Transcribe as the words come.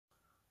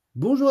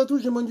Bonjour à tous,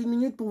 j'ai moins d'une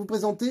minute pour vous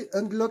présenter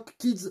Unlock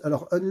Kids.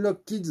 Alors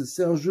Unlock Kids,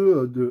 c'est un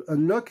jeu de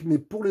Unlock, mais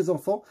pour les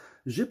enfants.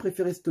 J'ai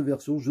préféré cette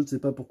version, je ne sais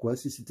pas pourquoi,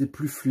 si c'était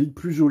plus fluide,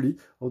 plus joli.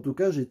 En tout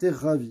cas, j'ai été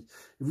ravi.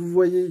 Vous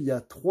voyez, il y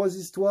a 3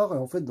 histoires, et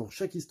en fait, dans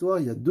chaque histoire,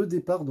 il y a 2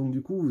 départs, donc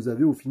du coup, vous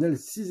avez au final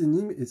 6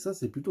 énigmes, et ça,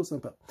 c'est plutôt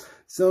sympa.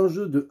 C'est un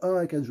jeu de 1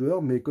 à 4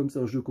 joueurs, mais comme c'est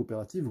un jeu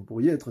coopératif, vous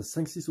pourriez être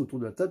 5-6 autour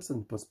de la table, ça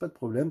ne pose pas de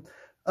problème.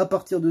 À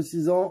partir de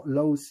 6 ans,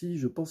 là aussi,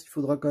 je pense qu'il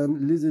faudra quand même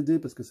les aider,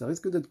 parce que ça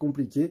risque d'être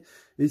compliqué.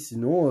 Et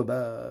sinon,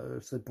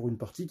 c'est pour une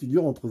partie qui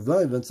dure entre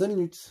 20 et 25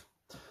 minutes.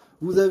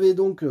 Vous avez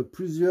donc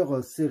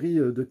plusieurs séries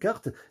de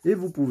cartes et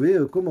vous pouvez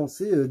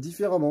commencer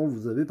différemment.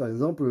 Vous avez par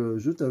exemple,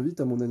 je t'invite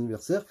à mon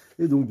anniversaire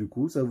et donc du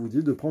coup, ça vous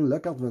dit de prendre la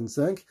carte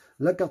 25,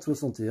 la carte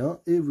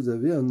 61 et vous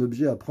avez un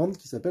objet à prendre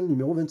qui s'appelle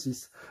numéro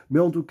 26. Mais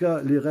en tout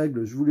cas, les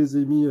règles, je vous les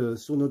ai mis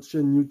sur notre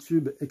chaîne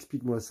YouTube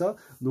Explique-moi ça.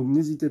 Donc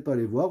n'hésitez pas à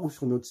les voir ou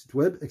sur notre site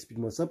web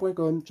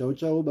expliquemoica.com. Ciao,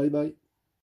 ciao, bye bye.